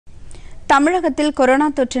தமிழகத்தில் கொரோனா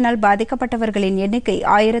தொற்றினால் பாதிக்கப்பட்டவர்களின் எண்ணிக்கை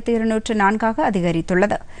 1204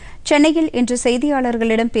 அதிகரித்துள்ளது. சென்னையில் இன்று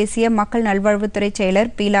செய்தியாளர்களிடம் பேசிய மக்கள் நல்வாழ்வுத்துறை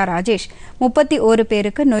செயலர் பீலா ராஜேஷ் 31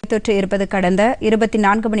 பேருக்கு நோய் தொற்று இருப்பது கடந்த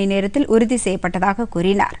 24 மணி நேரத்தில் உறுதி செய்யப்பட்டதாக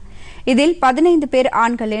கூறினார். இதில் 15 பேர்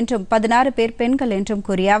ஆண்கள் என்றும் 16 பேர் பெண்கள் என்றும்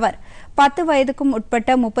கூறிய அவர் 10 வயதுக்கும் உட்பட்ட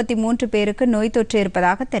 33 பேருக்கு நோய் தொற்று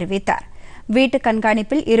இருப்பதாக தெரிவித்தார். வீட்டு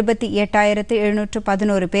கண்காணிப்பில்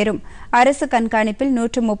 28,711 பேரும் அரசு கண்காணிப்பில்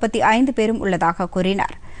 135 பேரும் உள்ளதாக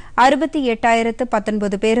கூறினார்.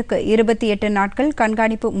 68,019 பேருக்கு 28 நாட்கள்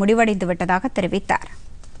கண்காணிப்பு முடிவடைந்துவிட்டதாக தெரிவித்தார்.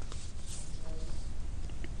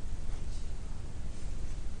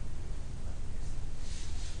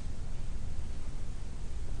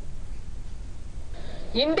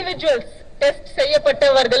 இண்டிவிஜுவல்ஸ் டெஸ்ட்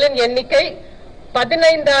செய்யப்பட்டவர்களின் எண்ணிக்கை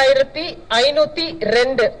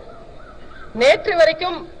 15,502. நேற்று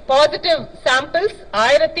வரைக்கும் பாசிட்டிவ் சாம்பிள்ஸ்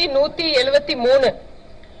 1173.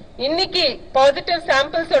 இன்னைக்கு பாசிட்டிவ்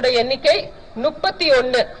சாம்பிள்ஸ் எண்ணிக்கை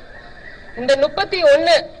 31. இந்த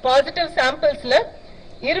 31 பாசிட்டிவ் சாம்பிள்ஸ்ல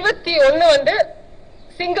 21 வந்து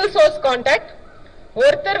சிங்கிள் சோர்ஸ் கான்டாக்ட்,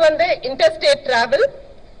 ஒருத்தர் வந்து இன்டர்ஸ்டேட் டிராவல்,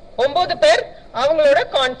 9 பேர் அவங்களோட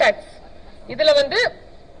கான்டாக்ட்ஸ். இதுல வந்து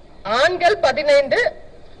ஆண்கள் 15,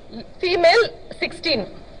 ஃபீமேல் 16.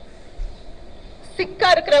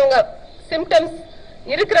 சிக்கா இருக்கிறவங்க சிம்டம்ஸ்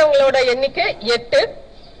இருக்கிறவங்களோட எண்ணிக்கை 8.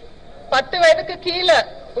 10 வயதுக்கு கீழே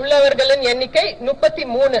உள்ளவர்களின் எண்ணிக்கை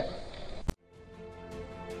 33.